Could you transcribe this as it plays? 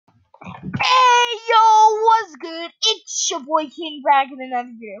It's your boy King back in another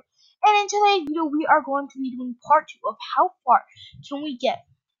video. And in today's video, we are going to be doing part 2 of how far can we get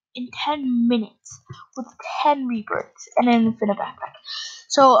in 10 minutes with 10 rebirths and an infinite backpack.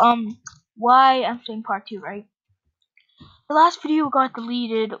 So, why I'm saying part 2, right? The last video got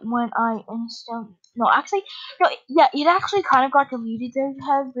deleted when it actually kind of got deleted. There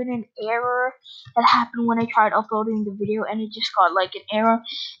has been an error that happened when I tried uploading the video, and it just got like an error.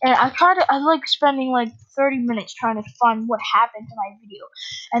 And I like spending like 30 minutes trying to find what happened to my video.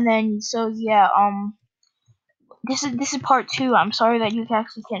 And then, so yeah, this is part 2. I'm sorry that you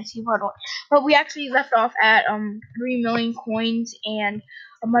actually can't see part 1, but we actually left off at 3 million coins and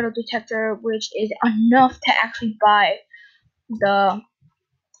a metal detector, which is enough to actually buy the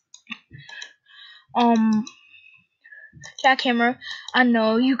jackhammer. I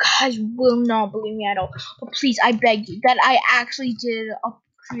know you guys will not believe me at all, but please, I beg you that I actually did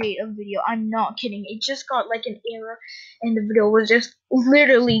create a video. I'm not kidding. It just got like an error, and the video was just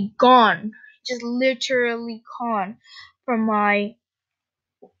literally gone, from my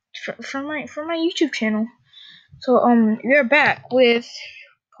from my YouTube channel. So we're back with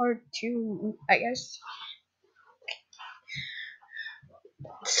part 2, I guess.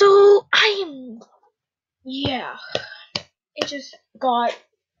 So yeah, it just got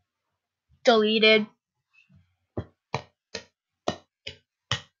deleted.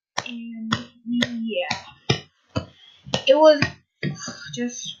 And yeah, it was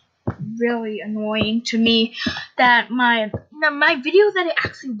just really annoying to me that my video that I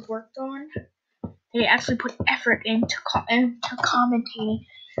actually worked on, they actually put effort into commentating,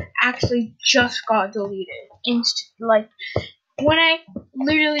 actually just got deleted. Like when I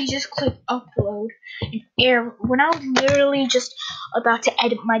literally just clicked upload, an error. When I was literally just about to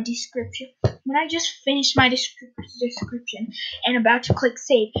edit my description, when I just finished my description and about to click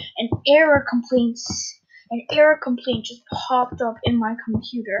save, an error complaint just popped up in my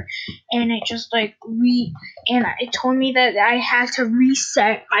computer, and it just like it told me that I had to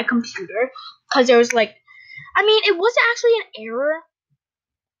reset my computer because there was like, it wasn't actually an error.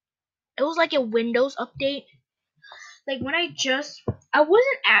 It was like a Windows update. Like when I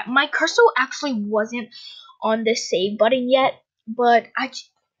wasn't at my cursor actually wasn't on the save button yet, but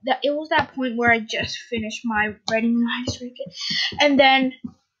it was that point where I just finished my writing my description, and then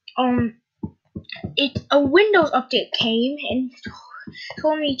a Windows update came and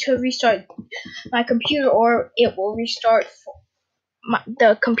told me to restart my computer or it will restart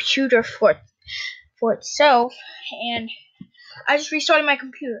the computer for itself, and I just restarted my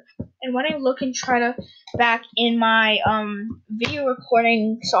computer. And when I look and try to back in my video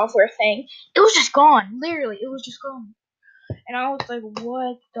recording software thing, it was just gone. Literally, it was just gone. And I was like,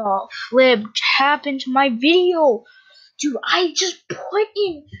 what the flip happened to my video? Dude, I put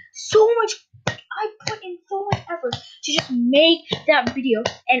in so much effort to just make that video,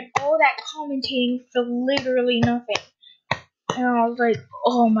 and all that commentating for literally nothing. And I was like,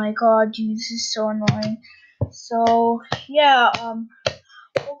 oh my god, dude, this is so annoying. So yeah,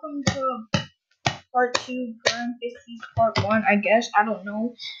 welcome to part 2, Burn 50 part 1, I guess. I don't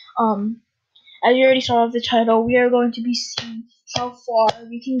know. As you already saw the title, we are going to be seeing how far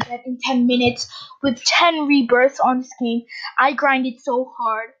we can get in 10 minutes with 10 rebirths on this game. I grinded so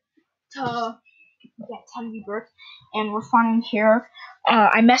hard to get 10 rebirths, and we're finally here.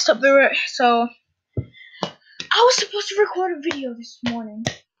 I messed up so I was supposed to record a video this morning,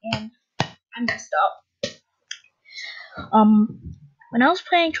 and I messed up. When I was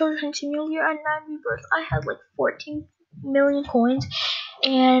playing Children's Simulator at 9 rebirths, I had like 14 million coins,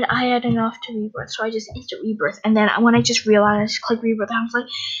 and I had enough to rebirth, so I just instant rebirth. And then when I just realized click rebirth, I was like,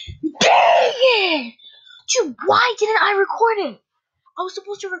 dang it! Dude, why didn't I record it? I was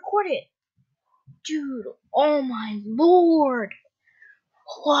supposed to record it. Dude, oh my lord.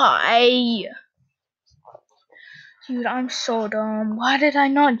 Why? Dude, I'm so dumb. Why did I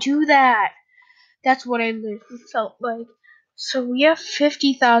not do that? That's what I literally felt like. So we have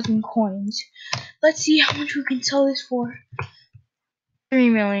 50,000 coins. Let's see how much we can sell this for. 3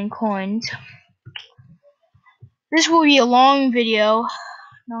 million coins. This will be a long video.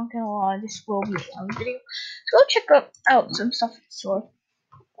 Not gonna lie, this will be a long video. So go check out some stuff in the store.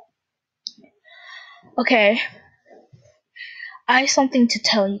 Okay. I have something to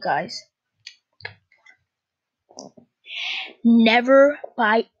tell you guys. Never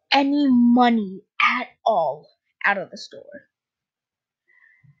buy any money at all out of the store.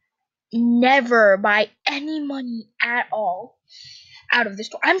 Never buy any money at all out of the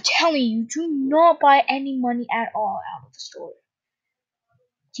store. I'm telling you, do not buy any money at all out of the store.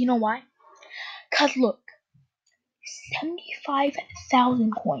 Do you know why? Cause look,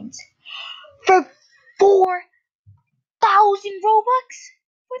 75,000 coins for 4 Robux?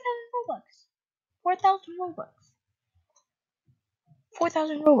 4,000 Robux. 4,000 Robux.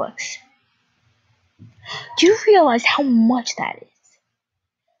 4,000 Robux. Do you realize how much that is?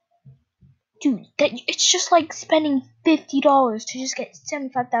 Dude, it's just like spending $50 to just get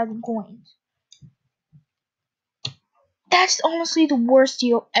 75,000 coins. That's honestly the worst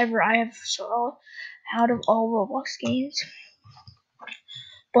deal ever I have saw out of all Roblox games.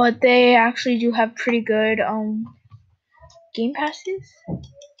 But they actually do have pretty good game passes.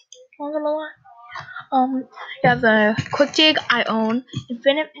 Not gonna lie. You have the Quick Dig, I own.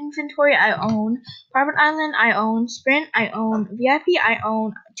 Infinite Inventory, I own. Private Island, I own. Sprint, I own. VIP, I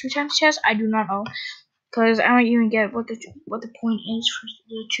own. 2x chest, I do not own. Because I don't even get what the point is for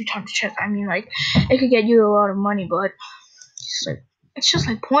the 2x chest. I mean, like, it could get you a lot of money, but it's just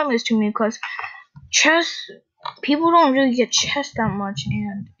like pointless to me because chess, people don't really get chess that much,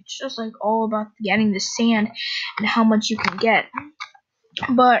 and it's just like all about getting the sand and how much you can get.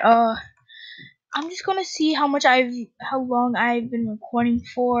 But I'm just gonna see how long I've been recording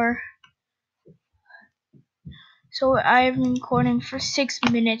for. So I've been recording for 6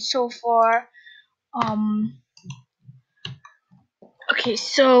 minutes so far. Okay,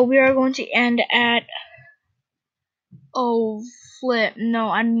 so we are going to end at. Oh flip! No,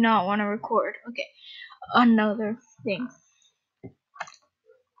 I do not want to record. Okay, another thing.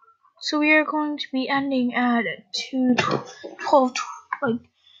 So we are going to be ending at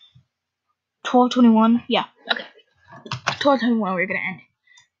 12:21. Yeah, okay. 12:21. We're gonna end.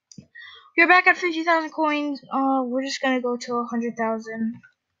 We're back at 50,000 coins. We're just gonna go to 100,000.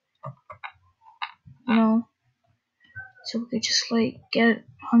 You know, so we could just like get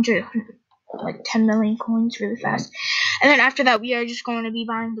 10 million coins really fast. And then after that, we are just going to be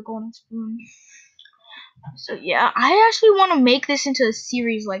buying the golden spoon. So yeah, I actually want to make this into a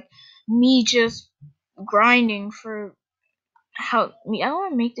series, like me just grinding for I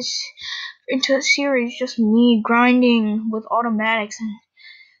want to make this into a series, just me grinding with automatics and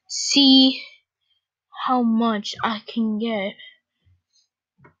see how much I can get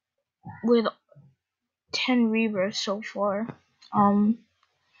with 10 rebirths so far.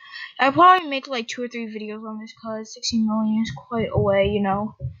 I'll probably make like 2 or 3 videos on this because 16 million is quite a way, you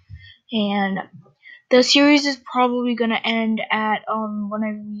know. And the series is probably gonna end at when I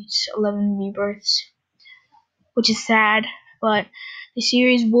reach 11 rebirths, which is sad. But the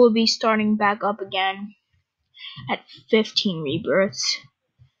series will be starting back up again at 15 rebirths.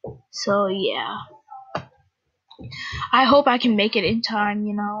 So yeah, I hope I can make it in time,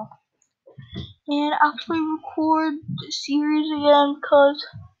 you know, and actually record the series again because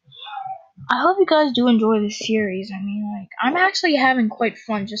I hope you guys do enjoy the series. I mean, like, I'm actually having quite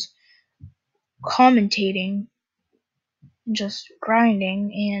fun just commentating, just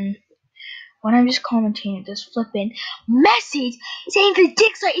grinding, and when I'm just commentating, this flipping message saying the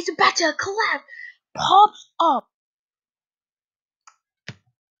dig site is about to collapse pops up.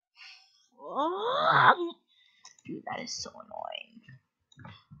 Dude, that is so annoying.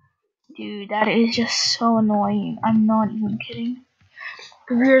 Dude, that is just so annoying. I'm not even kidding.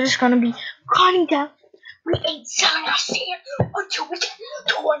 We're just gonna be grinding down. We ain't selling our sand until we get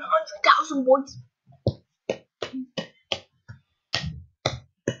to 100,000 boys.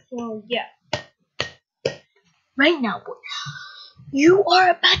 So yeah. Right now, boys, you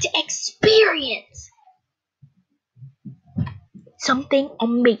are about to experience something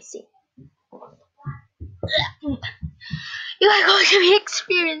amazing. You are going to be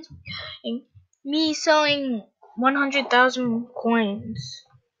experiencing me selling 100,000 coins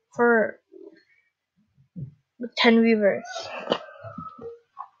for 10 rebirths.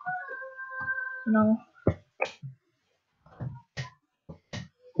 No.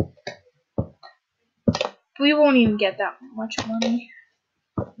 We won't even get that much money.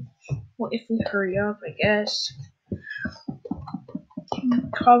 Well, if we hurry up, I guess.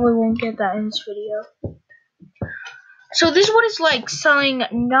 Probably won't get that in this video. So this is what it's like selling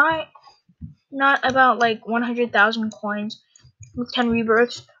not about like 100,000 coins with 10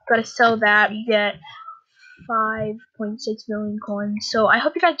 rebirths. Gotta sell that, you get 5.6 million coins. So I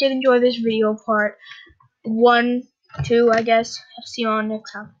hope you guys did enjoy this video part 1, 2, I guess. See you on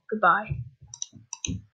next time. Goodbye.